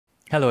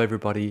Hello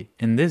everybody,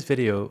 in this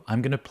video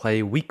I'm going to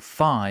play week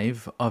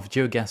 5 of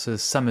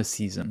GeoGuessr's summer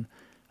season.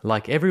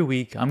 Like every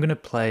week I'm going to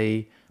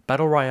play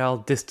Battle Royale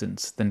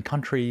Distance, then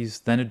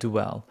Countries, then a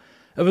Duel.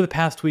 Over the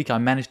past week I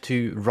managed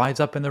to rise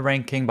up in the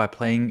ranking by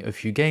playing a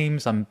few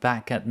games. I'm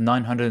back at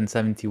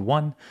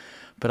 971,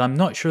 but I'm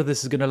not sure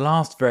this is going to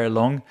last very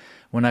long.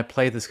 When I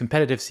play this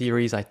competitive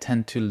series I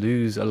tend to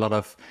lose a lot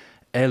of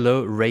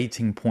Elo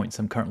rating points.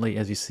 I'm currently,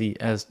 as you see,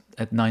 at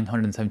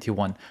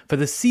 971. For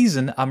the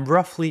season, I'm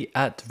roughly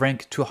at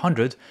rank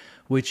 200,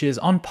 which is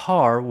on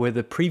par with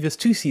the previous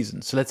 2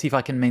 seasons. So let's see if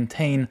I can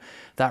maintain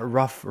that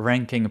rough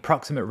ranking,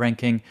 approximate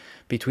ranking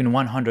between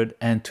 100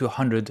 and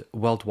 200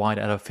 worldwide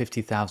out of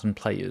 50,000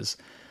 players.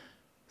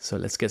 So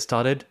let's get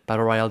started.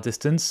 Battle Royale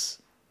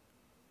Distance.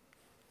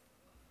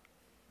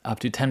 Up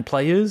to 10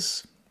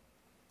 players.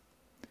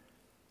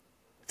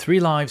 3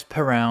 lives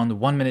per round,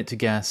 1 minute to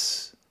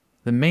guess.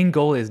 The main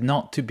goal is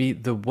not to be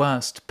the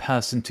worst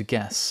person to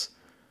guess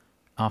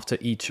after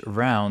each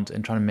round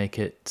and trying to make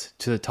it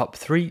to the top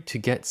 3 to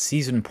get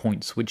season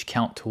points, which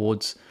count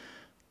towards,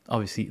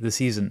 obviously, the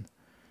season.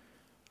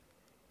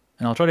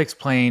 And I'll try to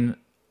explain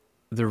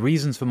the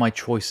reasons for my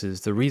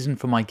choices, the reason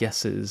for my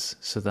guesses,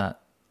 so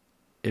that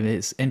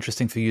it's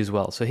interesting for you as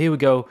well. So here we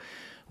go.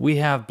 We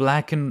have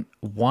black and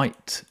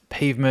white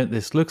pavement.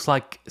 This looks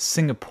like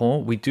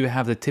Singapore. We do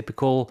have the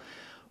typical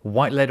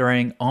white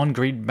lettering on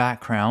green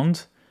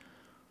background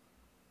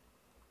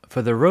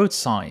for the road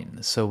sign.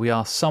 So we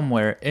are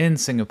somewhere in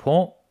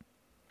Singapore.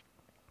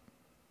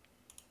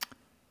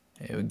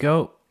 Here we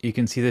go. You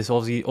can see this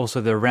also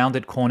the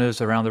rounded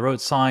corners around the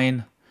road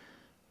sign.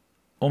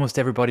 Almost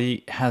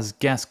everybody has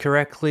guessed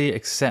correctly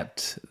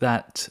except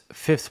that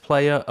 5th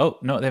player. Oh,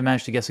 no, they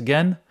managed to guess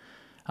again.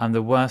 I'm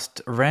the worst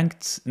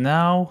ranked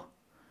now.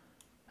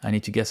 I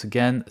need to guess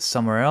again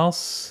somewhere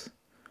else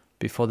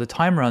before the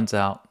time runs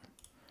out.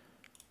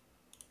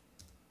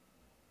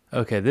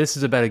 Okay, this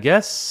is a better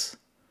guess.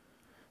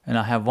 And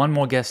I have one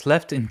more guess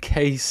left in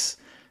case...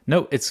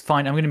 No, it's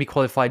fine. I'm going to be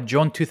qualified.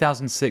 John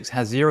 2006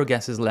 has 0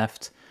 guesses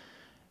left.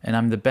 And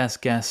I'm the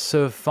best guess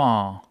so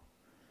far.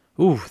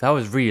 Ooh, that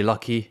was really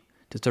lucky.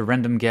 Just a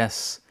random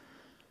guess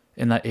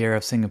in that area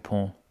of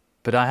Singapore.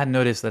 But I had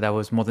noticed that I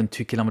was more than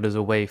 2 kilometers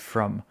away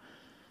from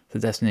the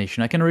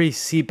destination. I can already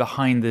see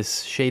behind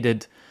this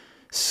shaded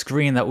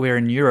screen that we're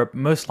in Europe,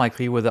 most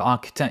likely with the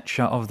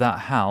architecture of that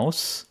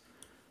house.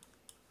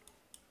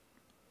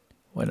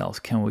 What else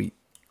can we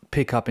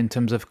pick up in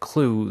terms of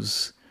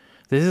clues?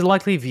 This is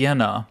likely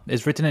Vienna.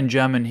 It's written in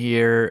German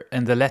here,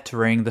 and the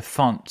lettering, the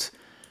font,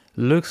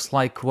 looks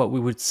like what we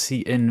would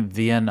see in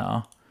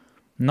Vienna.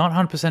 Not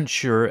 100%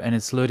 sure, and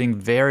it's loading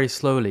very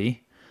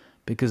slowly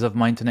because of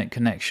my internet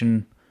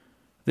connection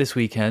this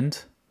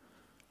weekend.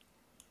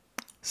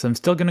 So I'm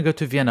still going to go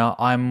to Vienna.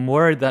 I'm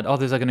worried that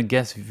others are going to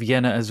guess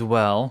Vienna as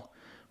well,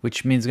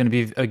 which means it's going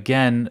to be,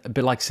 again, a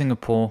bit like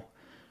Singapore.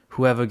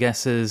 Whoever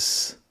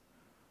guesses...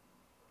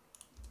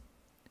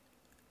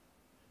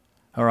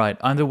 Alright,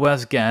 I'm the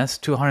worst guess,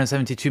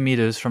 272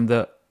 meters from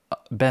the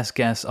best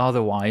guess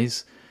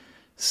otherwise.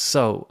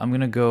 So, I'm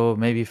going to go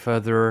maybe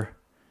further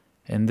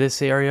in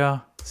this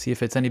area, see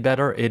if it's any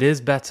better. It is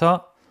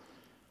better.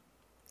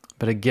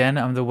 But again,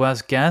 I'm the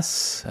worst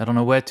guess. I don't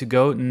know where to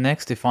go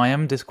next if I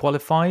am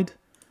disqualified.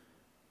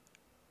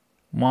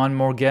 One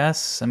more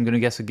guess. I'm going to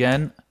guess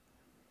again.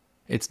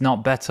 It's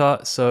not better.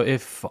 So,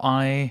 if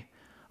I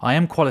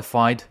am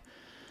qualified,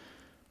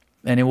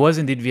 and it was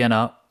indeed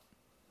Vienna,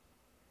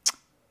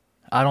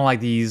 I don't like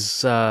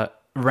these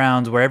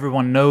rounds where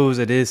everyone knows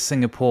it is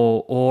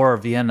Singapore or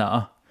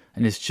Vienna,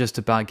 and it's just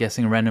about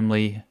guessing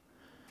randomly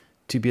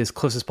to be as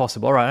close as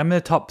possible. All right, I'm in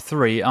the top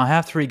 3. I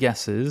have 3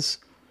 guesses.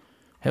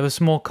 I have a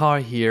small car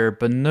here,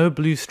 but no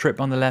blue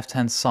strip on the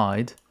left-hand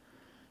side.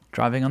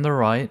 Driving on the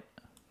right.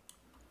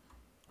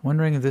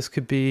 Wondering if this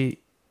could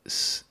be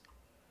this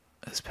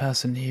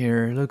person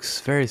here. It looks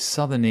very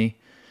southerny.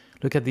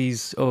 Look at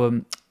these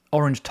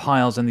orange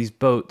tiles and these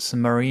boats, a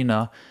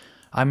marina.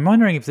 I'm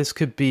wondering if this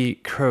could be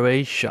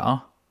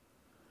Croatia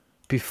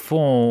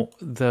before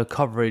the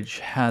coverage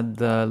had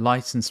the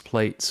license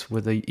plates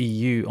with the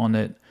EU on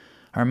it.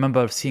 I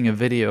remember seeing a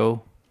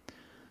video,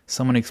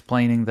 someone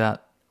explaining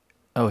that,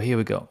 oh, here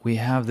we go. We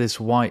have this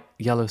white,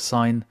 yellow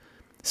sign,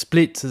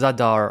 Split,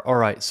 Zadar. All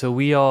right, so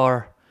we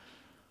are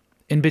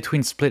in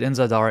between Split and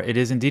Zadar. It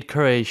is indeed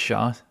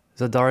Croatia.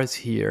 Zadar is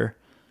here.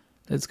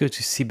 Let's go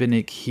to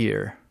Šibenik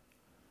here.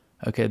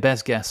 Okay,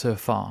 best guess so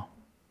far.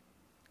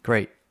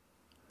 Great.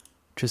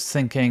 Just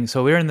thinking,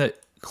 so we're in the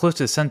close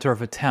to the center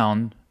of a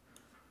town.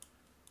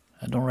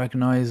 I don't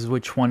recognize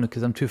which one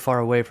because I'm too far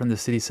away from the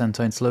city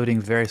center. It's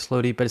loading very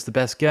slowly, but it's the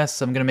best guess.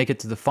 So I'm going to make it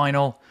to the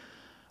final.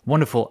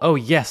 Wonderful. Oh,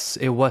 yes,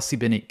 it was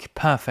Šibenik.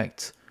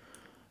 Perfect.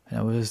 And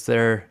I was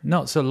there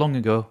not so long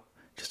ago,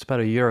 just about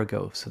a year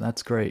ago. So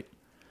that's great.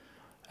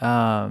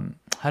 Had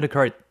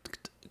a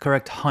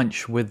correct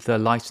hunch with the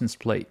license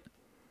plate.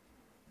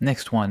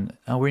 Next one.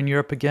 Are we in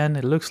Europe again?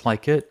 It looks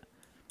like it.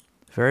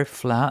 Very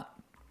flat.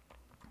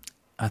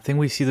 I think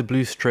we see the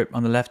blue strip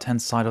on the left-hand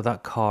side of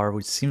that car,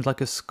 which seems like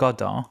a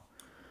Skoda.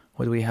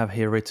 What do we have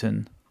here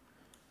written?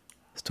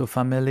 Sto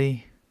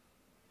family.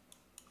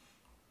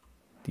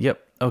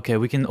 Yep. Okay,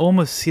 we can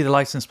almost see the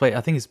license plate.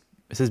 I think it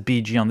says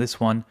BG on this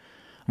one.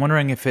 I'm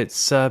wondering if it's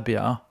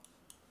Serbia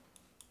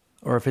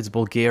or if it's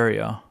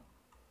Bulgaria.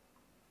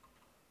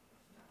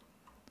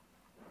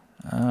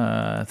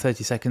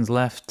 30 seconds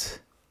left.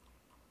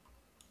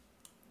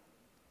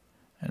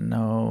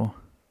 No.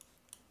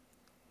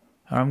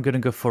 I'm gonna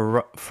go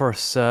for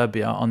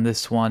Serbia on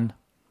this one.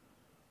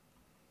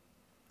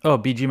 Oh,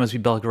 BG must be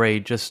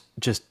Belgrade.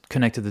 Just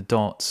connected the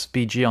dots.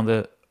 BG on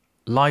the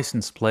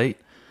license plate.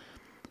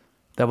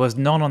 There was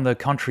none on the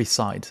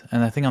countryside,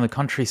 and I think on the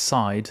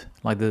countryside,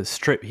 like the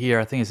strip here,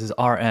 I think it says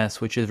RS,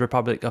 which is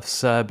Republic of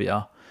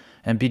Serbia,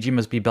 and BG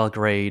must be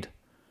Belgrade.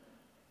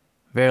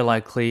 Very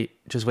likely.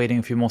 Just waiting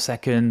a few more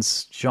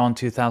seconds. John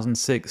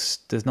 2006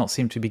 does not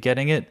seem to be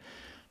getting it.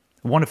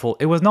 Wonderful.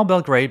 It was not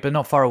Belgrade, but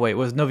not far away. It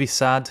was Novi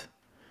Sad.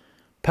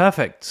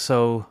 Perfect.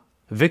 So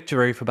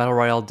victory for Battle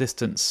Royale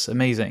distance.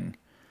 Amazing.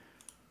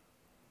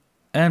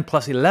 And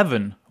plus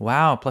 11.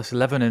 Wow, plus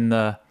 11 in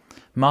the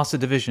Master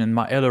Division in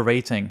my ELO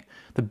rating.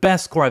 The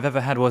best score I've ever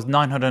had was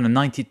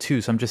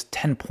 992, so I'm just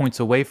 10 points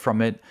away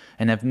from it,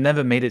 and I've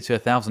never made it to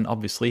 1,000,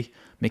 obviously,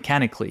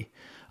 mechanically.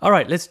 All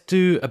right, let's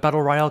do a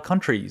Battle Royale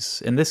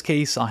countries. In this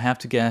case, I have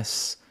to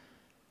guess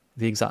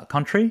the exact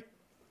country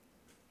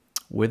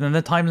within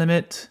the time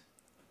limit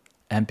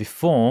and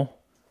before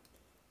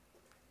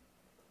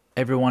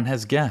everyone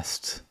has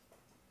guessed.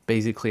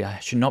 Basically, I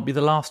should not be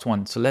the last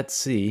one, so let's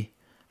see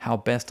how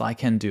best I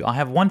can do. I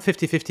have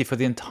 150-50 for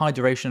the entire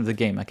duration of the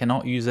game. I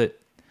cannot use it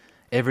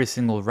every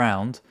single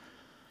round.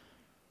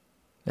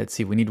 Let's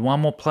see, we need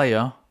one more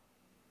player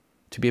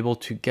to be able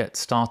to get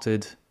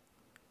started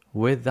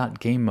with that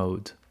game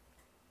mode.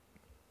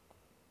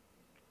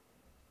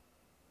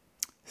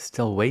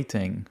 Still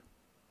waiting.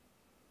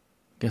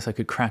 Guess I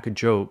could crack a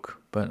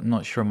joke, but I'm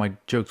not sure my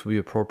jokes will be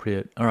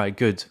appropriate. All right,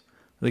 good.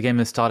 The game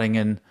is starting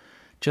in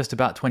just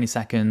about 20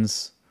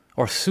 seconds.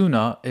 Or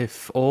sooner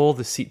if all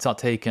the seats are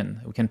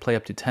taken. We can play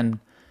up to 10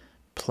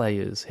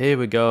 players. Here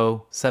we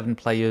go. 7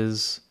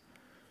 players.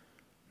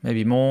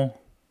 Maybe more.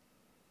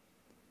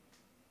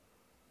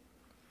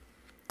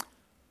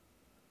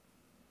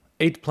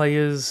 8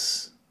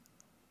 players.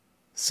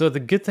 So the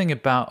good thing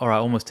about...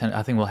 Alright, almost 10.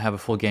 I think we'll have a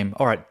full game.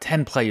 Alright,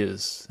 10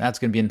 players. That's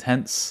going to be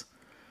intense.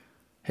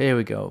 Here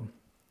we go.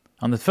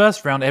 On the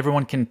first round,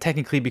 everyone can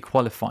technically be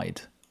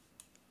qualified.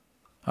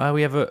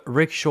 We have a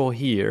rickshaw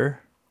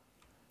here.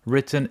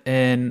 Written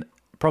in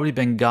probably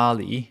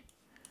Bengali,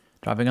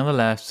 driving on the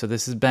left. So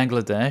this is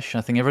Bangladesh.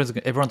 I think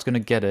everyone's going to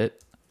get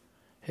it.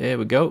 Here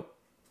we go.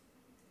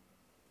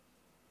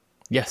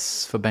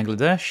 Yes, for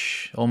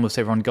Bangladesh. Almost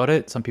everyone got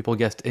it. Some people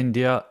guessed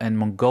India and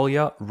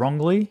Mongolia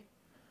wrongly.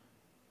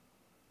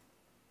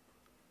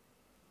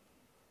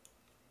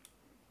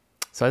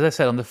 So as I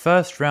said, on the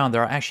first round,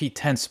 there are actually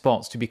 10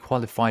 spots to be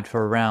qualified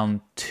for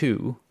round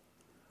 2.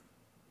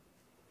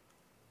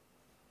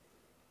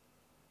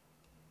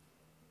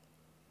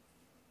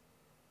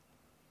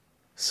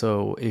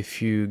 So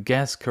if you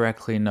guess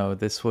correctly, no,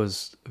 this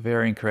was a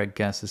very incorrect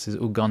guess. This is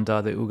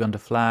Uganda, the Uganda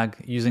flag,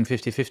 using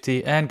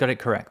 50-50, and got it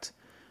correct.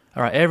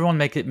 All right, everyone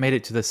made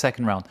it to the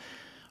second round.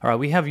 All right,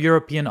 we have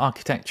European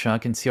architecture. I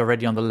can see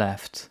already on the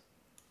left.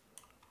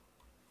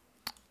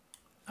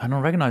 I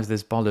don't recognize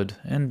this bollard.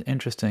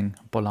 Interesting.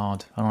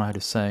 Bollard. I don't know how to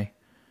say.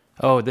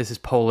 Oh, this is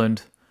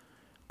Poland.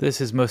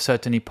 This is most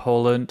certainly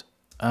Poland.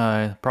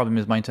 Problem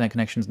is my internet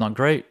connection is not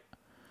great.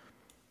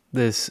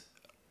 This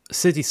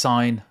city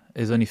sign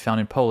is only found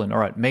in Poland. All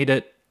right, made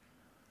it.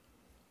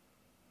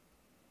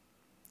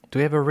 Do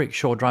we have a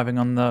rickshaw driving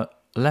on the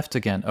left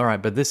again? All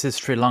right, but this is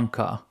Sri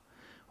Lanka.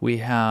 We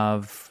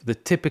have the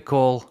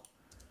typical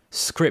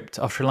script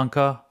of Sri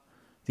Lanka.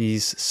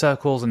 These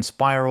circles and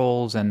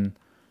spirals and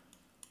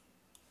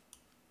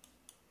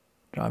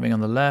driving on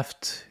the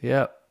left.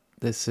 Yep,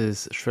 this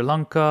is Sri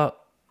Lanka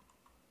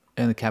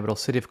in the capital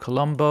city of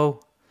Colombo.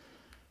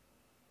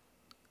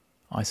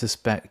 I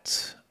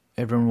suspect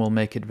everyone will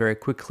make it very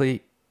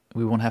quickly.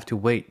 We won't have to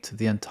wait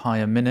the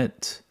entire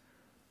minute.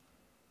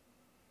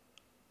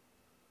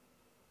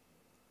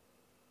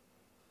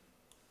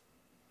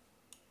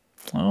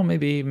 Oh,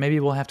 maybe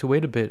we'll have to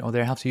wait a bit, or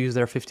they'll have to use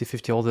their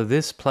 50-50. Although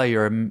this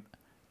player,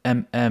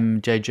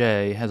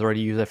 MMJJ, has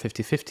already used their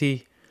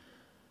 50-50.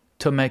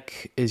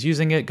 Tomek is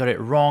using it, got it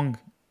wrong.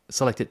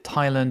 Selected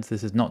Thailand.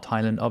 This is not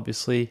Thailand,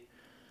 obviously.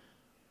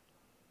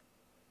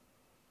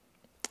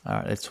 All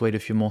right, let's wait a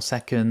few more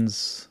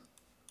seconds.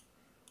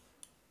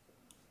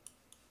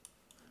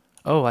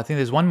 Oh, I think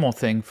there's one more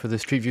thing for the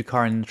Street View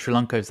car in Sri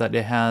Lanka is that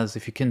it has,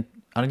 if you can,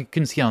 I don't think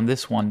you can see on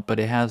this one, but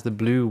it has the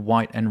blue,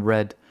 white, and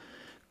red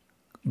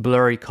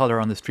blurry color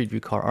on the Street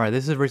View car. All right,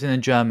 this is written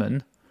in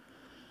German.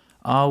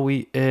 Are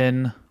we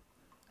in?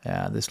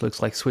 Yeah, this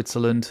looks like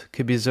Switzerland.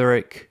 Could be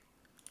Zurich.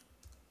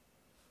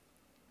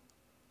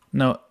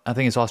 No, I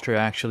think it's Austria.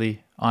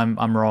 Actually,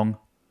 I'm wrong.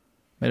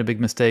 Made a big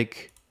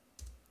mistake.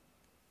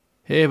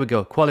 Here we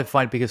go.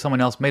 Qualified because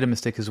someone else made a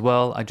mistake as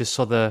well. I just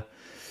saw the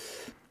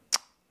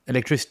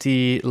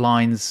electricity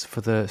lines for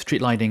the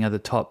street lighting at the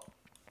top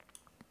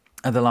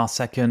at the last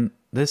second.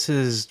 This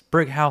is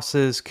brick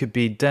houses, could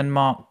be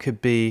Denmark,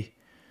 could be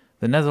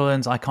the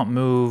Netherlands. I can't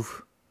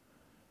move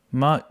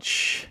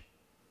much.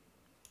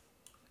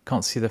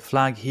 Can't see the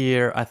flag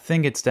here. I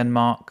think it's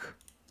Denmark.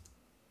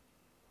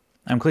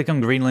 I'm clicking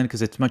on Greenland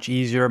because it's much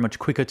easier, much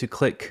quicker to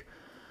click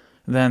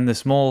than the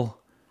small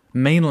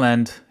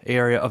mainland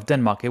area of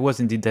Denmark. It was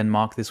indeed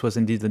Denmark. This was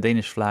indeed the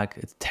Danish flag.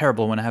 It's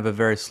terrible when I have a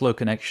very slow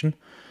connection.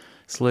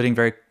 It's loading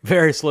very,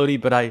 very slowly,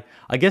 but I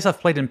guess I've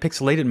played in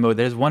pixelated mode.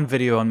 There's one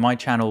video on my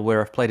channel where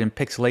I've played in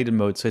pixelated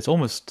mode, so it's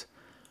almost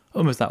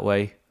that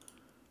way.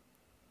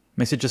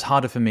 Makes it just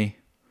harder for me.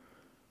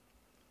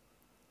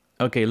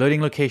 Okay,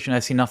 loading location, I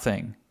see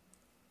nothing.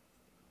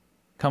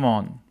 Come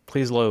on,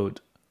 please load.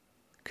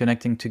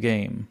 Connecting to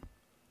game.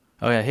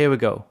 Oh yeah, here we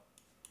go.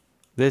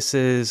 This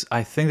is,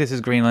 I think this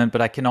is Greenland,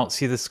 but I cannot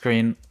see the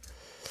screen.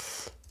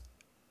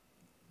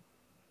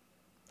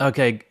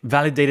 Okay,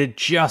 validated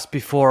just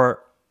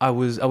before I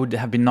would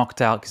have been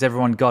knocked out because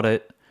everyone got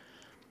it.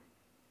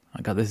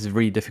 Oh god, this is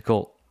really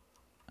difficult.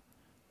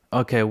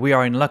 Okay, we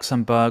are in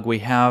Luxembourg. We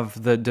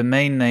have the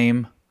domain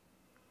name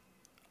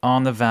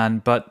on the van,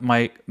 but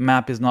my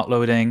map is not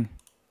loading.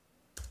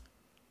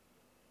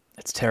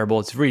 It's terrible.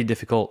 It's really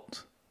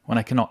difficult when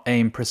I cannot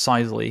aim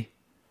precisely.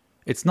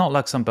 It's not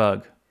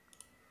Luxembourg.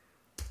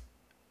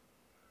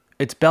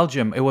 It's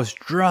Belgium. It was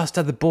just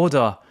at the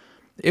border.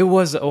 It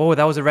was, oh,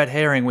 that was a red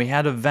herring. We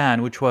had a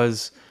van which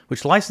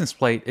license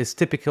plate is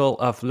typical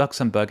of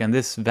Luxembourg, and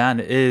this van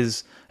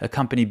is a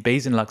company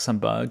based in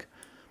Luxembourg.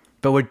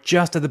 But we're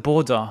just at the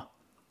border.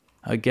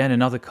 Again,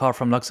 another car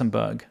from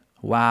Luxembourg.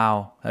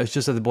 Wow, that was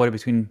just at the border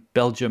between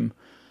Belgium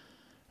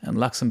and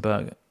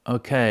Luxembourg.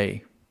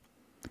 Okay,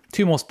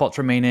 2 more spots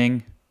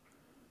remaining.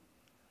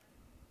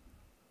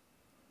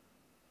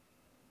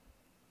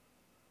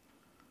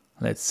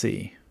 Let's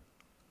see.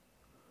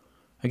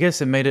 I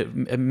guess it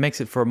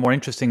makes it for a more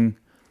interesting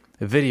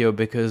video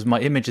because my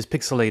image is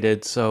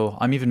pixelated, so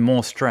I'm even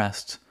more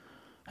stressed.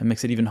 It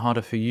makes it even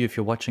harder for you if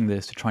you're watching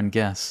this to try and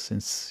guess,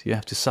 since you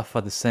have to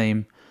suffer the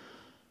same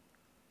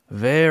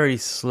very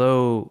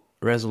slow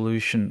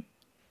resolution.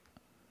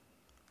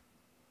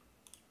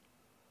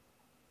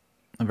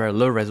 A very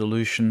low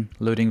resolution,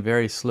 loading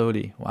very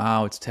slowly.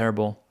 Wow, it's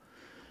terrible.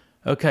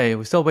 Okay,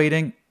 we're still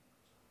waiting.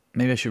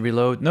 Maybe I should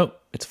reload.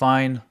 Nope, it's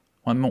fine.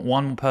 One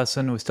more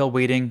person. We're still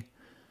waiting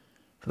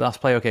for the last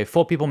player. Okay,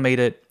 4 people made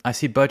it. I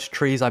see birch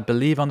trees, I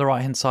believe, on the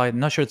right-hand side. I'm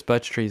not sure it's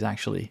birch trees,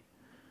 actually.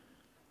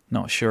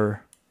 Not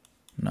sure.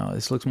 No,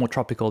 this looks more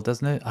tropical,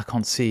 doesn't it? I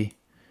can't see.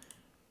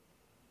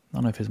 I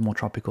don't know if it's more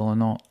tropical or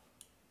not.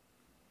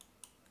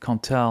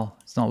 Can't tell.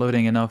 It's not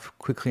loading enough,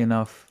 quickly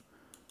enough.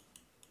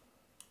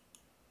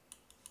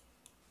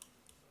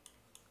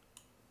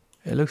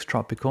 It looks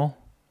tropical.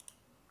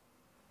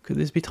 Could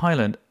this be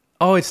Thailand?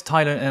 Oh, it's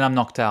Thailand and I'm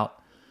knocked out.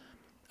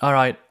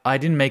 Alright, I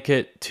didn't make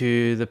it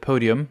to the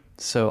podium,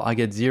 so I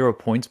get 0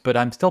 points, but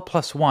I'm still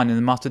 +1 in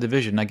the Master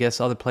Division. I guess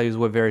other players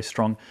were very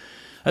strong.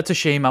 That's a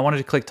shame. I wanted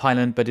to click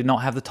Thailand, but did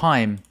not have the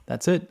time.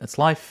 That's it. That's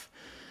life.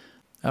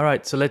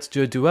 Alright, so let's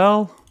do a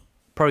duel.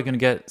 Probably going to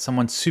get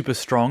someone super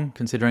strong,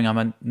 considering I'm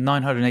at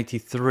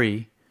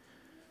 983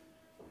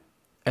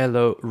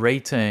 Elo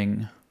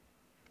rating.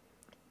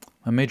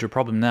 My major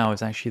problem now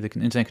is actually the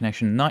internet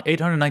connection.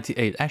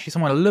 898. Actually,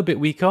 someone a little bit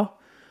weaker,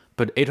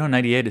 but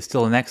 898 is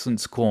still an excellent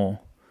score.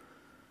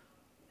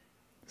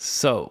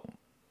 So,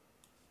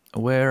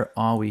 where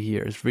are we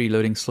here? It's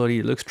reloading slowly.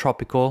 It looks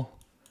tropical.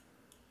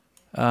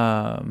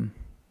 I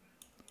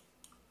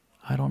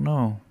don't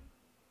know.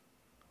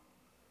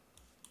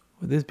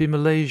 Would this be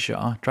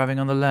Malaysia? Driving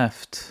on the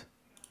left.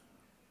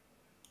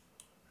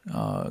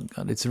 Oh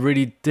god, it's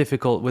really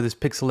difficult with this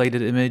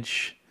pixelated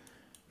image.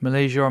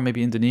 Malaysia or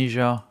maybe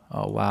Indonesia.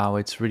 Oh wow,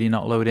 it's really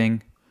not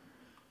loading.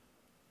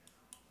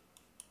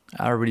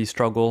 I really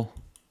struggle.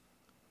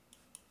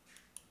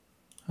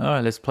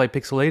 Alright, let's play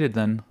pixelated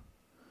then,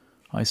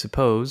 I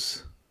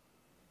suppose.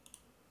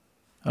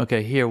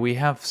 Okay, here we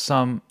have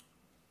some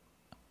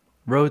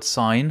road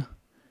sign.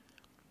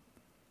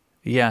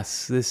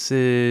 Yes, this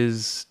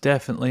is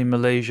definitely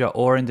Malaysia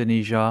or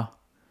Indonesia.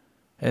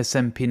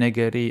 SMP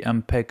Negeri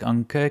Ampek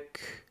Angkek.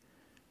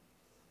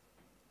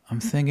 I'm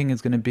thinking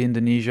it's going to be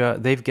Indonesia.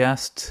 They've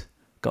guessed.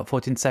 Got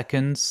 14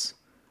 seconds.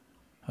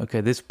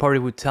 Okay, this probably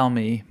would tell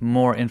me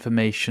more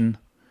information.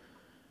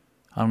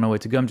 I don't know where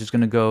to go. I'm just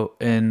going to go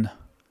in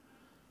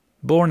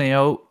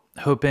Borneo,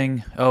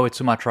 hoping... Oh, it's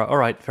Sumatra. All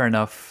right, fair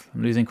enough.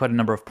 I'm losing quite a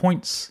number of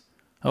points.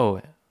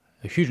 Oh,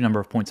 a huge number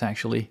of points,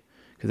 actually,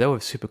 because that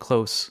was super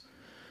close.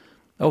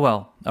 Oh,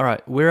 well. All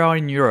right, we are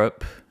in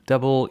Europe.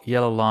 Double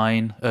yellow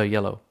line.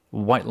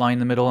 White line in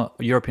the middle.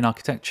 European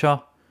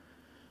architecture.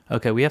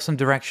 Okay, we have some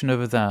direction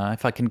over there.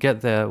 If I can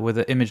get there with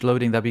the image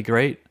loading, that'd be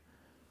great.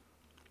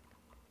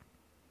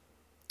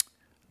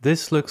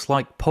 This looks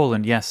like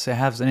Poland. Yes, it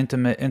has an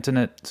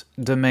internet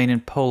domain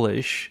in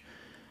Polish.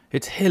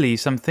 It's hilly,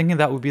 so I'm thinking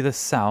that would be the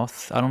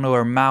south. I don't know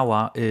where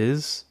Mała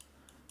is.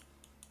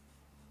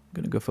 I'm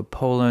going to go for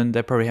Poland.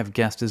 They probably have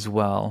guessed as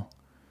well.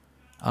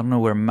 I don't know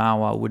where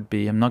Mała would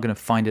be. I'm not going to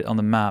find it on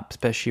the map,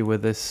 especially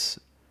with this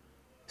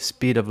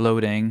speed of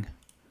loading.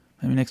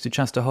 Maybe next to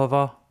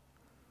Częstochowa?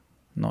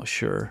 Not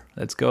sure.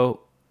 Let's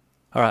go.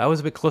 Alright, I was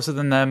a bit closer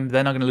than them.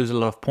 They're not going to lose a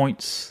lot of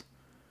points.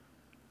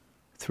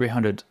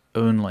 300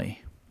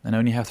 only. And I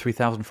only have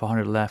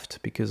 3,400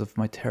 left because of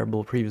my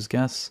terrible previous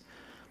guess.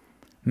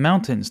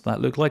 Mountains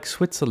that look like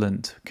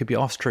Switzerland. Could be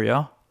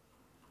Austria.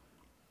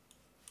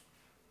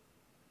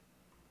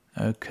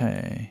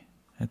 Okay,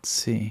 let's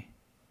see.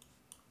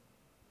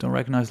 Don't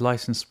recognize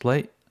license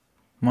plate.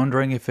 I'm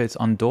wondering if it's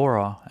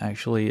Andorra,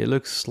 actually. It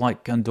looks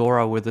like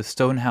Andorra with the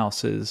stone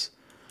houses.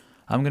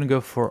 I'm going to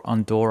go for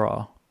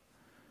Andorra.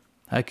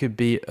 That could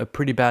be a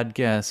pretty bad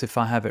guess if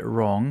I have it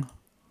wrong.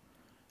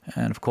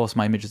 And of course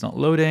my image is not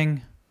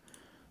loading.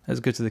 Let's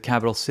go to the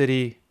capital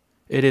city.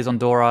 It is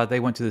Andorra. They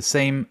went to the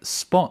same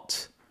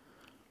spot.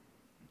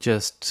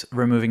 Just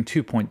removing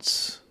 2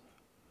 points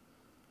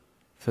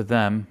for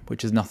them,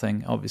 which is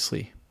nothing,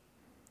 obviously.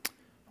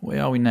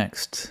 Where are we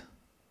next?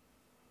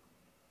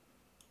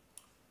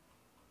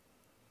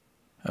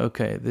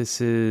 Okay,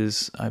 this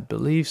is, I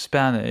believe,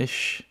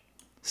 Spanish.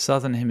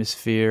 Southern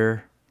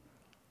Hemisphere.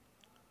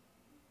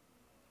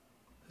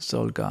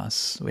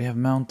 Solgas. We have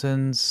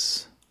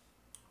mountains.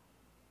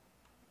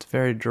 It's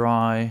very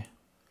dry.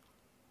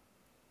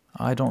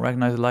 I don't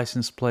recognize the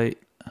license plate.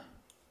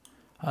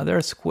 They're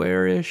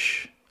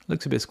squarish.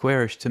 Looks a bit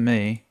squarish to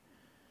me.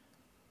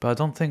 But I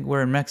don't think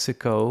we're in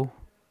Mexico.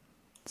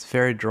 It's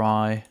very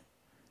dry.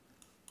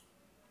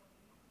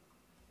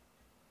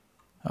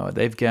 Oh,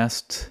 they've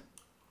guessed.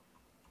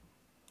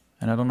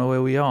 And I don't know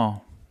where we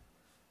are.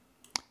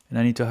 And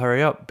I need to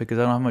hurry up because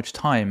I don't have much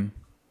time.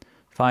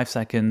 5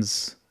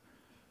 seconds.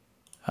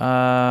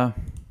 I'm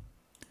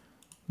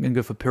going to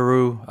go for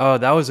Peru. Oh,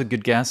 that was a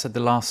good guess at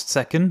the last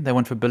second. They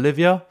went for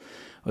Bolivia.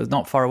 It was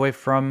not far away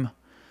from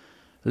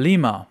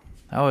Lima.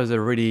 That was a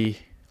really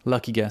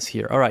lucky guess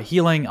here. All right,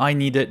 healing. I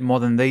need it more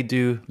than they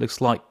do. Looks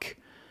like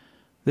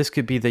this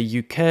could be the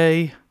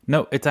UK.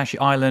 No, it's actually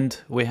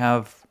Ireland. We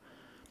have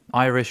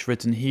Irish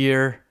written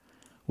here.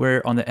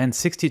 We're on the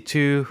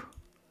N62.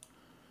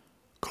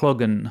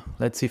 Clogan.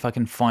 Let's see if I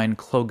can find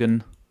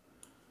Clogan.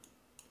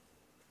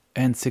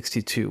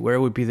 N62.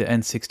 Where would be the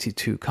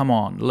N62? Come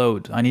on,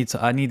 load. I need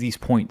these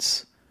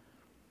points.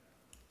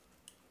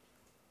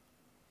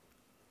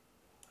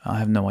 I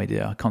have no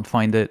idea. I can't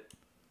find it.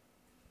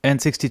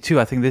 N62.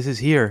 I think this is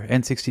here.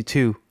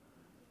 N62.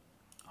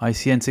 I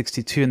see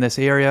N62 in this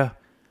area.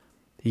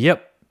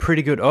 Yep,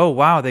 pretty good. Oh,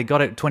 wow. They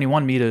got it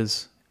 21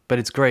 meters. But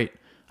it's great.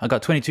 I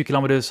got 22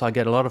 kilometers, so I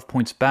get a lot of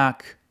points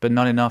back, but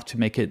not enough to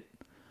make it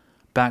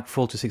back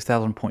full to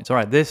 6,000 points. All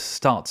right, this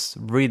starts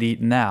really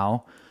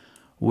now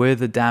with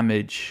the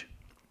damage.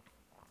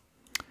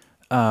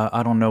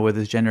 I don't know where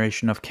this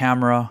generation of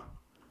camera,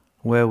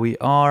 where we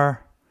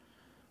are.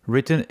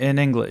 Written in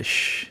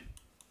English.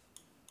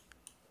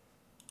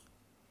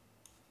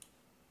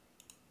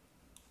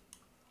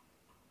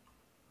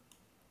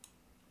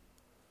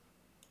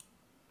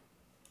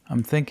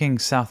 I'm thinking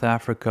South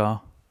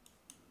Africa,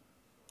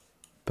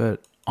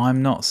 but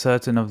I'm not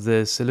certain of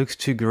this. It looks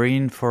too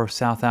green for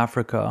South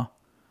Africa.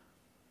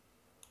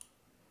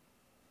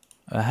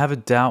 I have a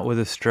doubt with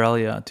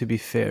Australia, to be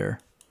fair.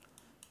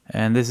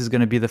 And this is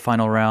going to be the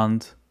final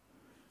round.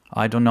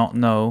 I do not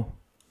know.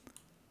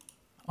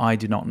 I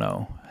do not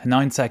know.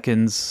 9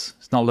 seconds.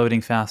 It's not loading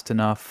fast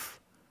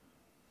enough.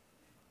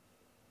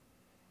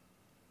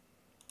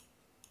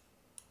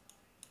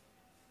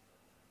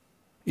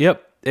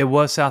 Yep, it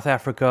was South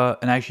Africa,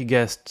 and I actually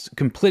guessed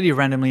completely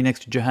randomly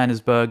next to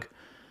Johannesburg.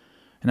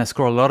 And I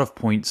score a lot of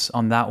points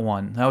on that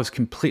one. That was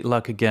complete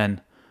luck again.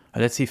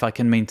 Let's see if I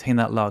can maintain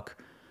that luck.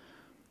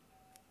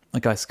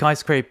 Okay,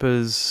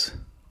 skyscrapers.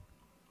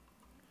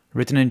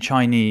 Written in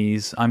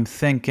Chinese. I'm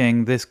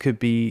thinking this could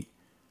be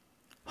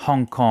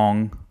Hong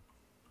Kong.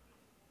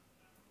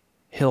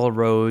 Hill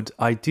Road.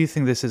 I do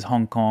think this is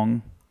Hong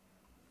Kong.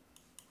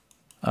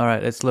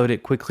 Alright, let's load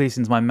it quickly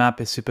since my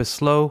map is super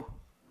slow.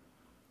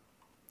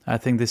 I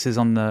think this is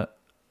on the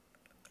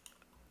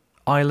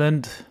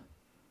island.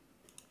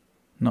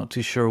 Not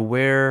too sure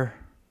where.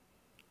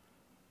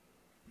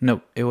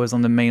 Nope, it was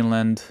on the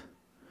mainland.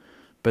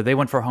 But they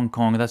went for Hong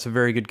Kong. That's a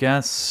very good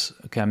guess.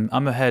 Okay,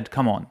 I'm ahead.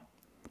 Come on.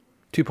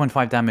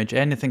 2.5 damage.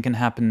 Anything can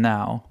happen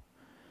now.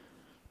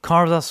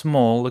 Cars are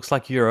small. Looks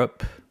like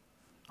Europe.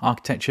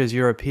 Architecture is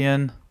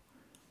European.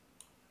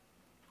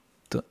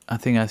 I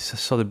think I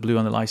saw the blue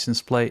on the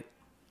license plate.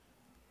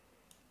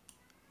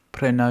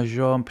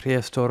 Prenajon,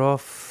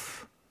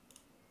 Priestorov.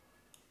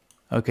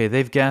 Okay,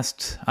 they've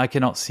guessed. I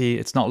cannot see.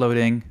 It's not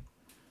loading.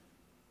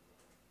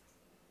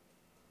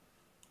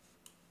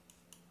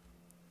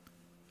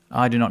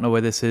 I do not know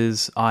where this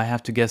is. I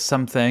have to guess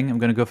something. I'm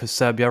going to go for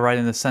Serbia, right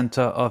in the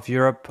center of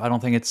Europe. I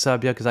don't think it's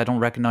Serbia because I don't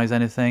recognize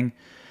anything.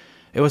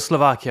 It was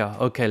Slovakia.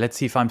 Okay, let's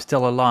see if I'm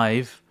still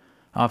alive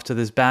after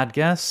this bad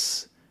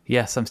guess.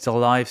 Yes, I'm still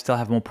alive. Still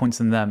have more points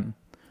than them.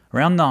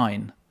 Round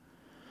 9.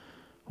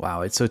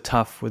 Wow, it's so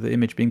tough with the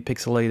image being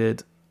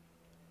pixelated.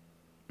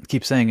 I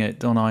keep saying it,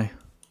 don't I?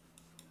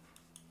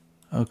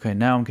 Okay,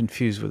 now I'm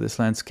confused with this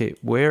landscape.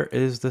 Where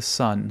is the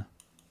sun?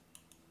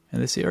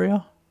 In this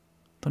area?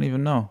 Don't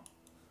even know.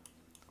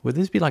 Would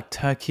this be like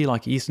Turkey,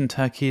 like Eastern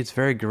Turkey? It's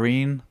very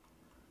green.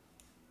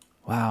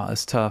 Wow,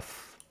 that's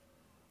tough.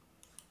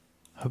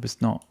 Hope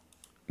it's not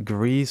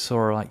Greece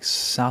or like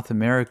South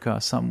America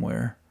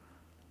somewhere.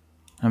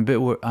 I'm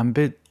a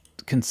bit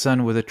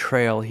concerned with the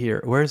trail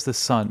here. Where's the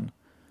sun?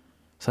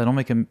 So I don't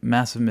make a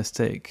massive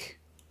mistake.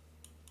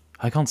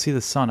 I can't see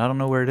the sun. I don't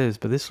know where it is,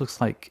 but this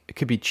looks like it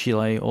could be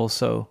Chile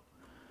also.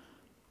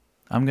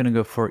 I'm gonna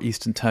go for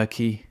Eastern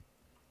Turkey.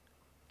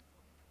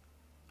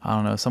 I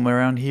don't know, somewhere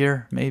around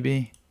here,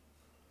 maybe.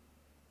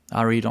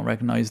 I really don't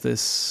recognize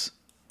this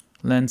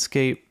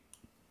landscape.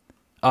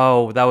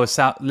 Oh, that was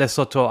South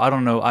Lesotho. I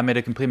don't know. I made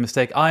a complete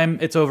mistake.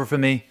 It's over for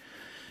me.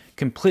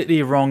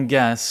 Completely wrong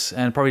guess,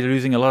 and probably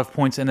losing a lot of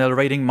points in the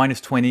rating.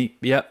 -20.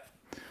 Yep.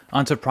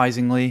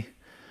 Unsurprisingly.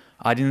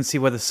 I didn't see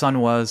where the sun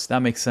was.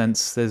 That makes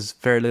sense. There's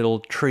very little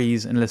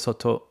trees in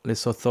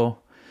Lesotho.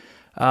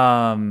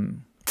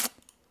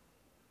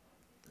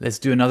 Let's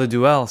do another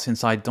duel,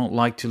 since I don't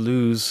like to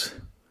lose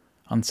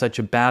on such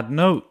a bad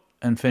note,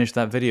 and finish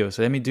that video.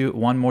 So let me do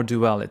one more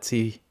duel. Let's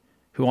see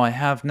who I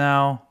have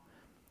now.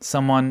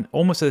 Someone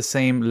almost at the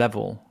same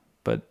level,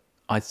 but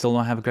I still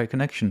don't have a great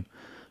connection.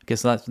 I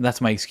guess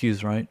that's my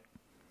excuse, right?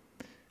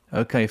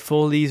 Okay,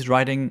 full Lee's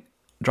driving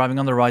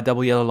on the right,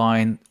 double yellow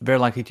line. Very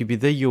likely to be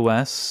the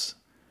US.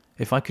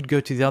 If I could go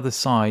to the other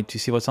side to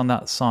see what's on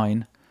that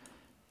sign.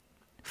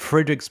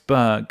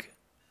 Fredericksburg.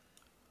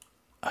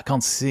 I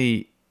can't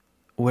see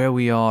where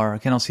we are. I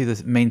cannot see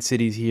the main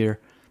cities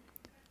here.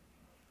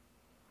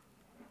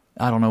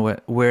 I don't know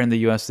where in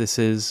the US this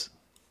is.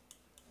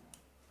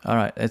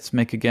 Alright, let's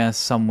make a guess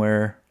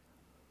somewhere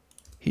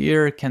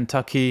here,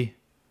 Kentucky,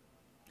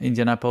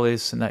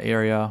 Indianapolis, in that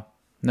area.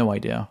 No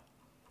idea.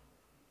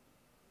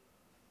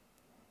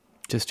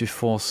 Just to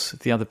force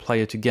the other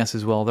player to guess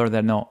as well, though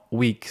they're not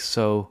weak,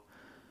 so...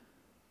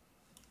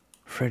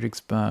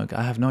 Fredericksburg.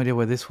 I have no idea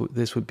where this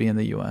would be in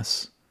the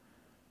US.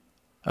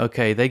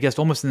 Okay, they guessed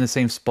almost in the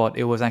same spot.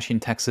 It was actually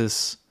in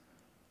Texas.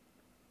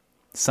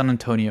 San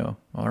Antonio.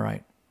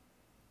 Alright.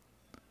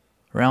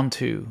 Round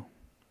 2.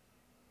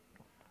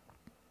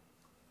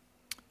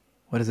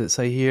 What does it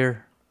say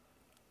here?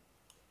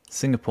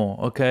 Singapore.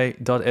 Okay,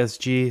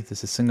 .sg.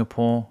 This is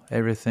Singapore.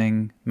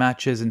 Everything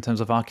matches in terms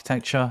of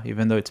architecture,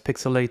 even though it's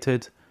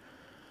pixelated.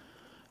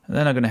 And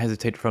then I'm going to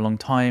hesitate for a long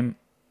time.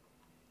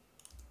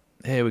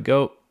 Here we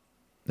go.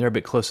 They're a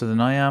bit closer than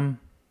I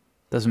am.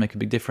 Doesn't make a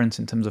big difference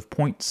in terms of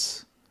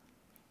points.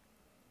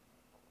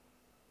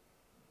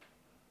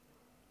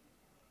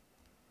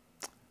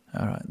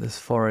 Alright, this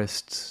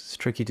forest is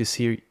tricky to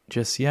see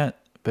just yet.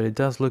 But it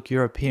does look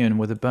European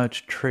with a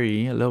birch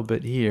tree a little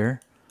bit here.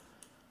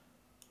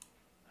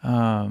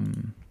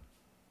 Okay,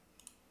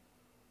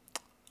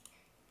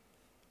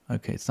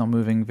 it's not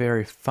moving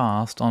very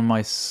fast on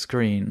my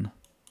screen.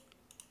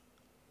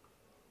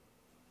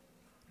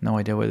 No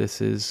idea where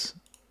this is.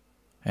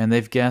 And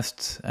they've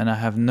guessed, and I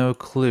have no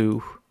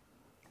clue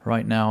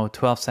right now.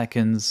 12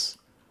 seconds.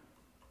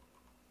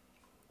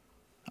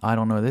 I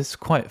don't know. This is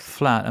quite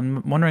flat.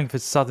 I'm wondering if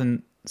it's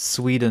southern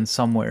Sweden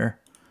somewhere.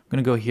 I'm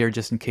going to go here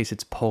just in case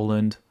it's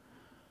Poland.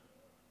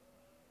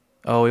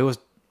 Oh, it was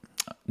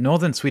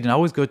northern Sweden. I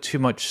always go too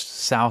much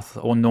south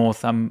or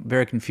north. I'm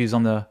very confused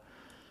on the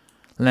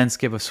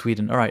landscape of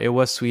Sweden. All right, it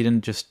was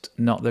Sweden, just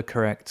not the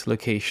correct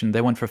location.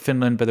 They went for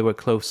Finland, but they were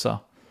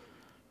closer.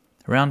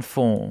 Round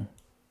 4.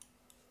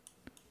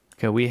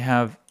 Okay, we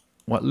have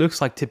what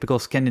looks like typical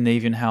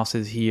Scandinavian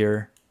houses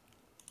here.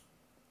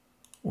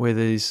 With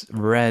these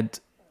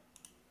red...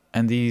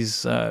 And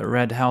these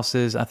red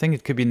houses, I think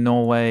it could be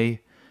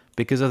Norway...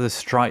 Because of the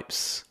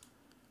stripes,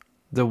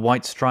 the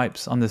white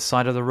stripes on the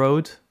side of the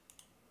road.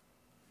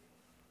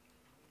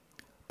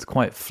 It's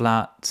quite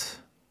flat,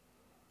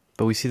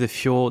 but we see the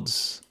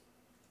fjords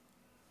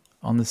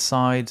on the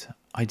side.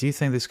 I do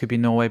think this could be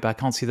Norway, but I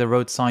can't see the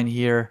road sign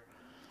here.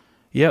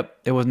 Yep,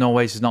 it was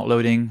Norway, it's just not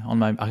loading on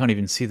my... I can't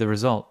even see the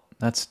result.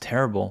 That's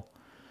terrible.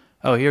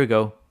 Oh, here we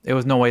go. It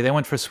was Norway. They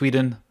went for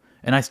Sweden,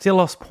 and I still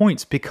lost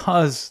points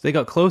because they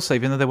got closer,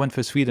 even though they went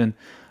for Sweden.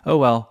 Oh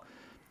well.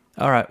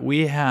 All right,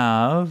 we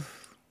have...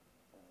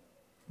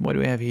 What do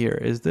we have here?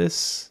 Is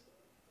this...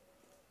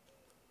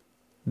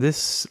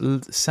 This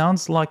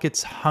sounds like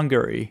it's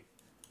Hungary.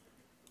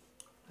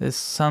 This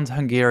sounds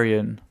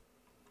Hungarian.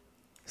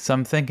 So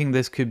I'm thinking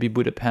this could be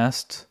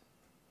Budapest.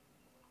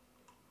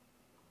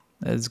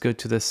 Let's go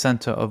to the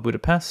center of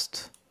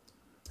Budapest.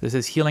 This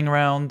is healing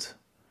round.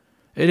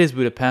 It is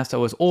Budapest. I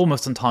was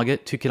almost on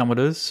target, 2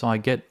 kilometers, so I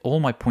get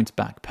all my points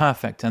back.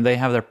 Perfect. And they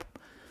have their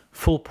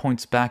full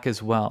points back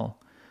as well.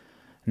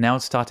 Now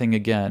it's starting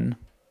again.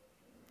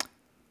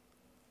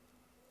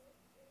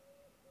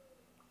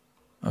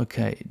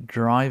 Okay,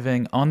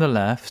 driving on the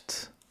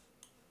left.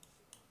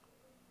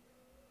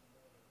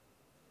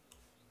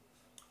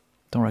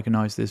 Don't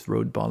recognize this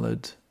road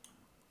bollard.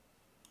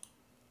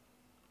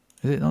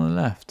 Is it on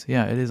the left?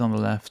 Yeah, it is on the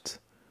left.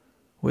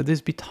 Would this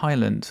be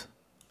Thailand?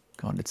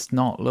 God, it's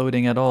not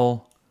loading at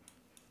all.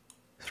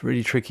 It's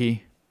really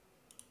tricky.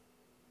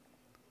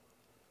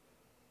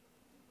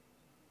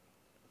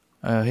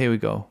 Here we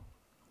go.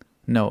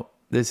 No,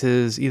 This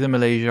is either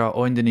Malaysia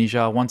or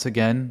Indonesia. Once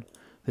again,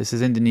 this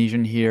is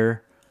Indonesian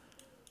here.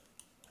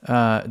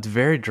 It's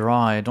very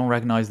dry. I don't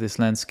recognize this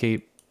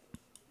landscape.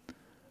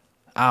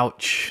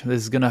 Ouch.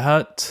 This is gonna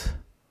hurt.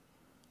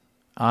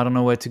 I don't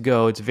know where to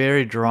go. It's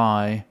very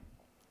dry.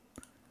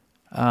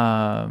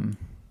 I'm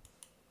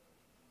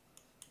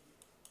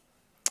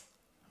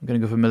gonna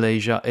go for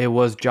Malaysia. It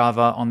was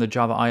Java on the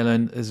Java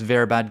island. It's a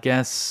very bad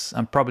guess.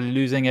 I'm probably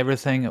losing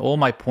everything. All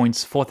my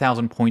points.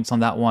 4,000 points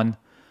on that one.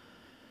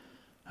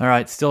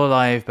 Alright, still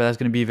alive, but that's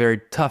gonna be very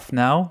tough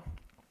now.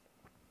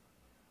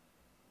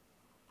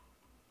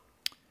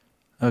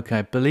 Okay,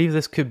 I believe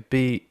this could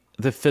be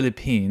the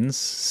Philippines.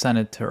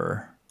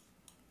 Senator.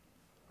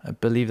 I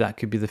believe that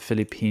could be the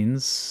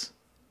Philippines.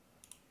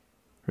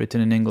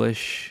 Written in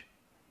English.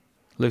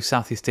 Looks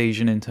Southeast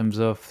Asian in terms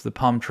of the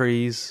palm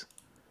trees.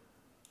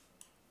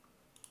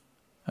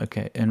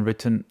 Okay, and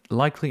written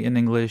likely in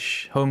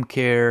English. Home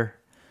care.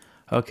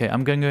 Okay,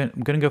 I'm gonna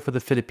go for the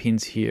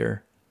Philippines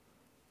here.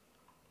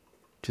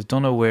 Just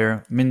don't know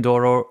where.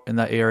 Mindoro in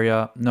that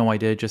area. No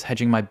idea. Just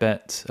hedging my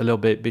bet a little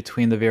bit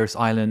between the various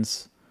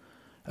islands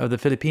of the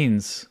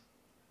Philippines.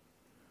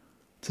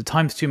 It's a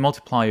 ×2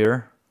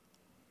 multiplier.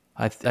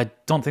 I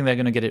don't think they're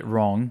going to get it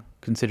wrong,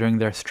 considering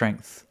their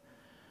strength.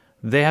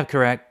 They have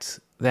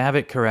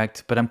it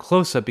correct, but I'm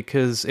closer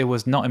because it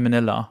was not in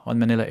Manila, on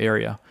Manila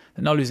area.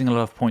 They're not losing a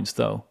lot of points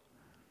though.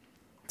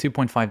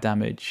 2.5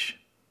 damage.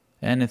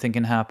 Anything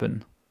can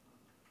happen.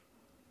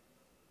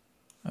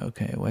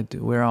 Okay,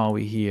 where are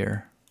we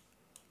here?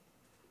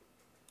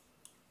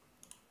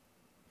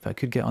 If I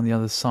could get on the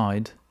other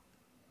side.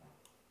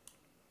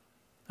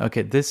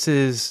 Okay, this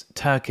is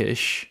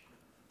Turkish.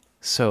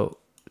 So,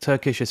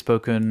 Turkish is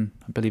spoken,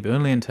 I believe,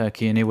 only in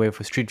Turkey. Anyway,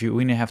 for Street View,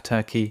 we only have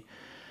Turkey.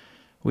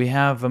 We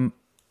have,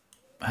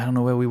 I don't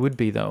know where we would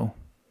be, though.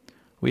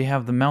 We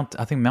have the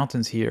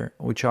mountains here,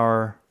 which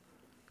are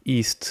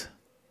east.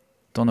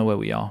 Don't know where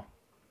we are.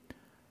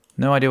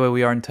 No idea where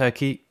we are in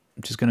Turkey.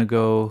 I'm just going to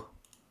go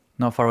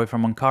not far away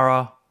from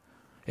Ankara.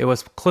 It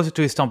was closer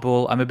to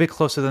Istanbul. I'm a bit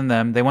closer than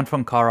them. They went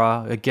from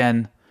Ankara.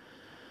 Again,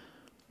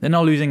 they're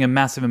not losing a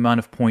massive amount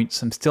of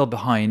points. I'm still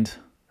behind.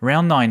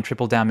 Round 9,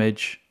 triple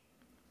damage.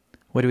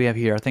 What do we have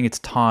here? I think it's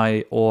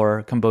Thai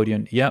or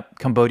Cambodian. Yep,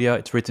 Cambodia.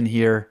 It's written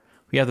here.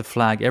 We have the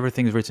flag.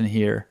 Everything's written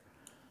here.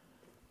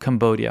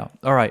 Cambodia.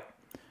 All right.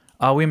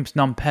 Are we in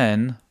Phnom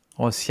Penh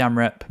or Siem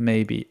Reap?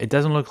 Maybe. It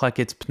doesn't look like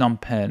it's Phnom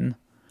Penh,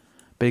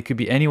 but it could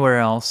be anywhere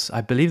else.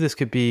 I believe this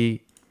could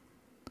be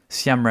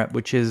Siem Reap,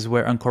 which is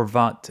where Angkor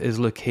Wat is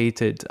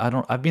located.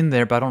 I've been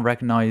there, but I don't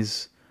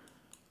recognize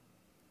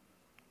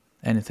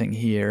anything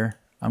here.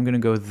 I'm gonna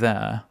go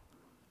there,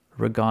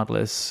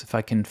 regardless, if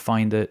I can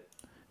find it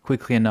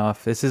quickly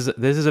enough. This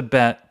is a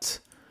bet,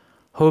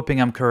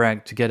 hoping I'm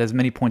correct to get as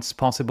many points as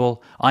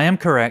possible. I am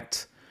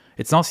correct.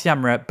 It's not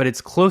Siem Reap, but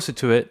it's closer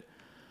to it.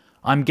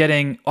 I'm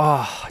getting,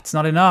 oh, it's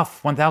not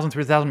enough. 1,000,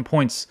 3,000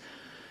 points.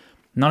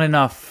 Not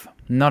enough.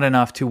 Not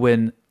enough to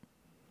win.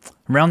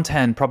 Round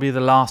 10, probably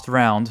the last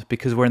round,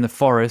 because we're in the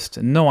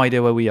forest. No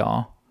idea where we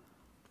are.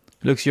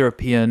 Looks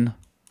European.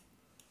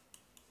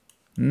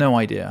 No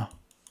idea.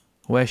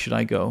 Where should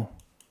I go?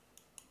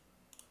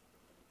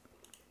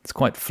 It's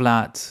quite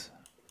flat.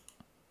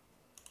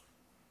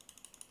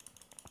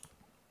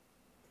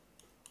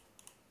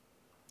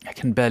 I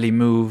can barely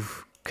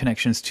move.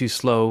 Connection's too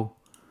slow.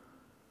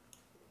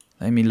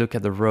 Let me look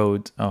at the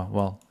road. Oh,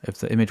 well, if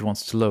the image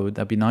wants to load,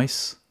 that'd be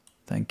nice.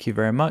 Thank you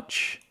very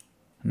much.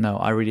 No,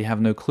 I really have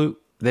no clue.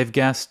 They've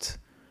guessed.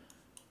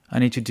 I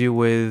need to deal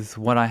with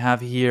what I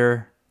have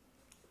here.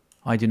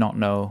 I do not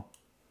know.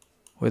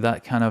 With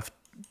that kind of,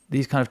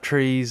 these kind of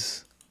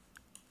trees,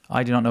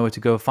 I do not know where to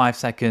go. 5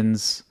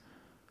 seconds.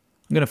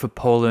 I'm going for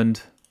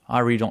Poland. I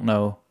really don't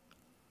know.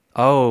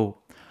 Oh,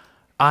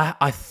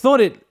 I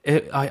thought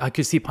I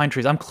could see pine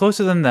trees. I'm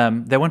closer than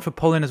them. They went for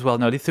Poland as well.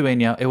 No,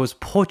 Lithuania. It was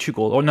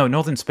Portugal. Or no,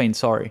 northern Spain,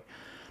 sorry.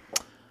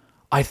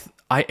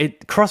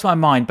 It crossed my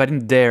mind, but I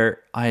didn't dare.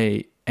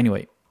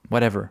 Anyway,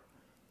 whatever.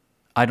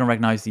 I don't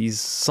recognize these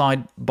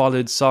side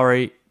bollards.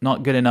 Sorry,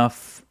 not good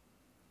enough.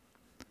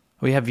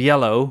 We have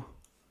yellow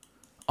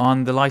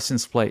on the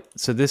license plate.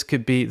 So this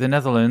could be the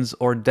Netherlands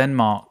or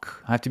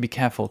Denmark. I have to be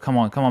careful. Come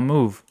on,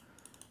 move.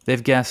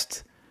 They've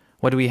guessed.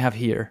 What do we have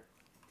here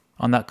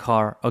on that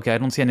car? Okay, I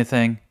don't see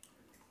anything.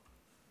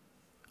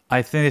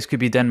 I think this could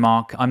be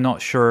Denmark. I'm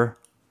not sure,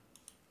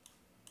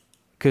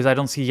 because I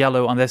don't see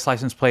yellow on this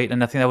license plate,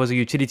 and I think that was a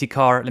utility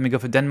car. Let me go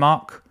for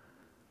Denmark.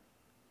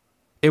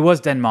 It was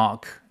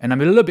Denmark, and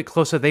I'm a little bit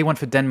closer. They went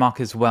for Denmark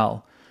as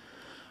well.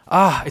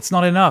 Ah, it's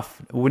not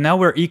enough. Now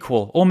we're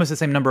equal, almost the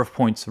same number of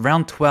points.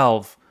 Round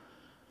 12,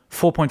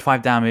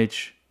 4.5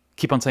 damage.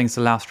 Keep on saying it's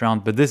the last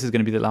round, but this is going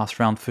to be the last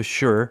round for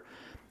sure.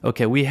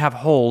 Okay, we have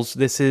holes.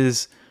 This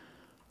is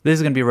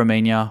going to be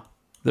Romania.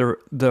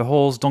 The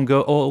holes don't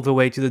go all the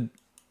way to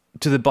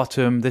the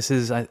bottom. This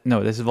is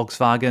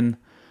Volkswagen.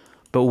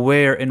 But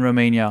where in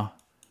Romania?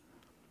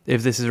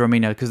 If this is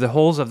Romania, because the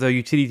holes of the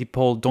utility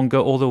pole don't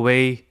go all the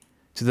way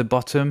to the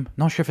bottom.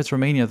 Not sure if it's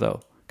Romania though.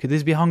 Could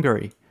this be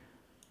Hungary?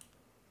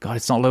 God,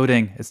 it's not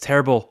loading. It's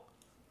terrible.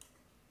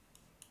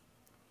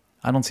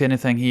 I don't see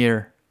anything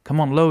here. Come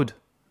on, load.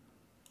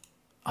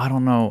 I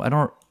don't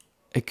know.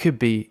 It could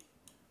be.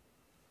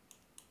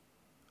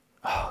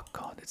 Oh,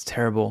 God, it's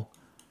terrible.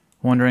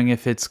 Wondering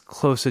if it's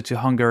closer to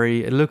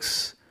Hungary. It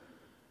looks...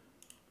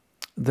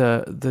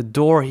 The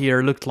door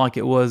here looked like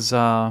it was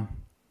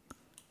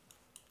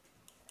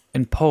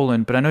in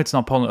Poland, but I know it's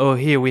not Poland. Oh,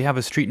 here we have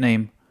a street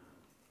name.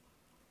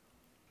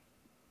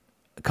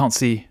 I can't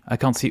see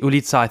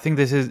Ulica. I think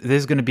this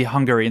is going to be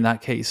Hungary in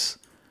that case.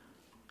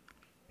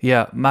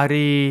 Yeah,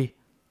 no,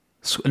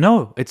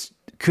 it's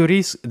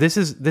Kuris. This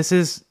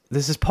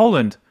is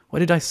Poland. What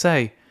did I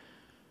say?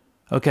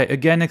 Okay,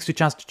 again next to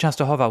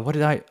Częstochowa. What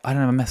did I don't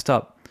know, I messed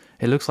up.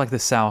 It looks like the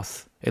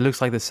south. It looks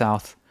like the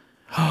south.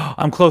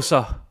 I'm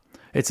closer.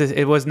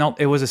 It was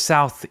a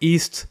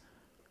southeast.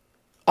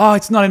 Oh,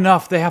 it's not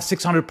enough. They have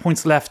 600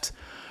 points left.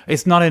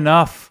 It's not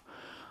enough.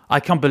 I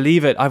can't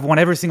believe it. I've won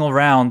every single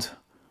round.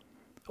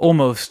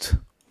 Almost.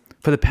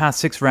 For the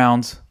past 6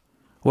 rounds.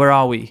 Where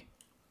are we?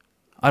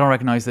 I don't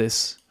recognize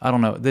this. I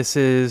don't know. This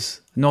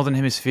is Northern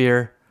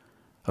Hemisphere.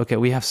 Okay,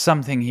 we have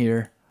something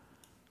here.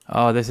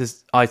 Oh, this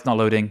is... Oh, it's not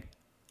loading.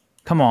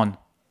 Come on.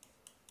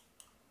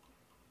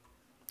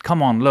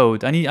 Come on,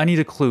 load. I need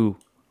a clue.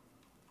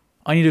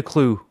 I need a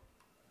clue.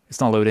 It's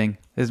not loading.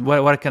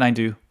 What can I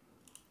do?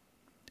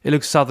 It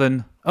looks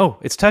southern. Oh,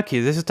 it's Turkey.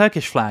 This is a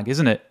Turkish flag,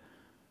 isn't it?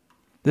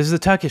 This is a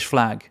Turkish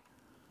flag.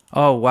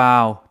 Oh,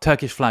 wow.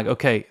 Turkish flag.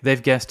 Okay,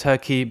 they've guessed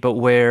Turkey, but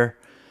where?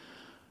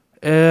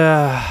 I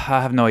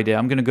have no idea.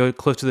 I'm going to go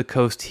close to the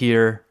coast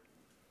here.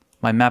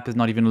 My map is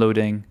not even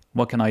loading.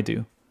 What can I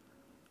do?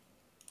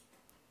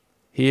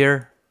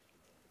 Here.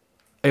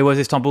 It was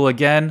Istanbul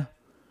again.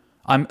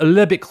 I'm a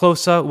little bit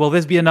closer. Will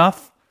this be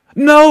enough?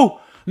 No!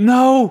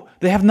 No!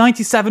 They have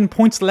 97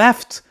 points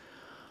left.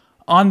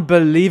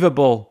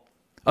 Unbelievable.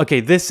 Okay,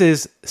 this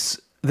is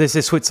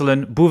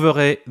Switzerland.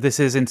 Bouveret, this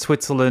is in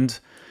Switzerland.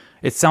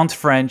 It sounds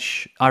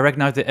French. I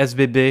recognize the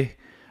SBB.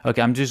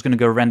 Okay, I'm just going to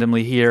go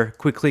randomly here.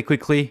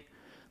 Quickly.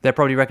 They'll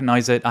probably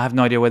recognize it. I have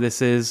no idea where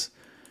this is.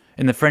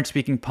 In the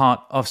French-speaking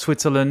part of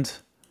Switzerland.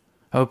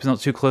 I hope it's not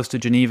too close to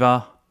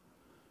Geneva.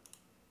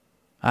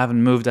 I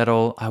haven't moved at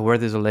all. I where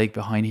there's a lake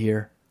behind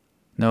here.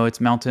 No,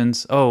 it's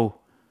mountains. Oh,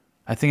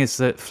 I think it's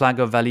the flag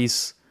of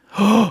Valise.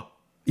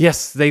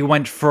 Yes, they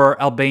went for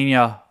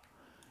Albania.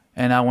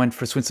 And I went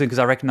for Switzerland because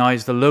I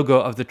recognized the logo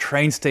of the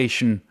train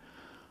station.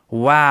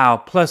 Wow,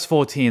 plus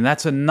 14.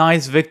 That's a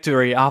nice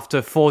victory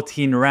after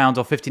 14 rounds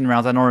or 15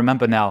 rounds. I don't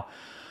remember now.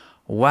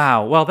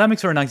 Wow. Well, that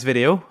makes for a nice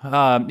video.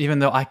 Even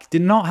though I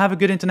did not have a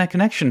good internet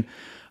connection.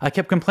 I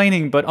kept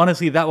complaining, but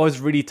honestly, that was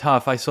really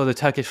tough. I saw the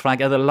Turkish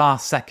flag at the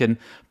last second,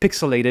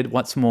 pixelated,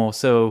 what's more.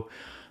 So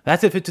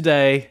that's it for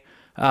today.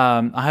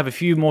 I have a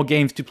few more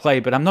games to play,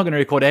 but I'm not going to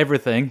record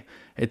everything.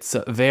 It's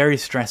very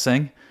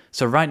stressing.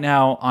 So right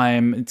now,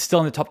 I'm still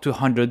in the top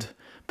 200,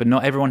 but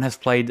not everyone has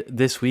played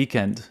this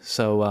weekend.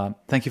 So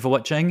thank you for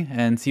watching,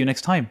 and see you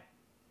next time.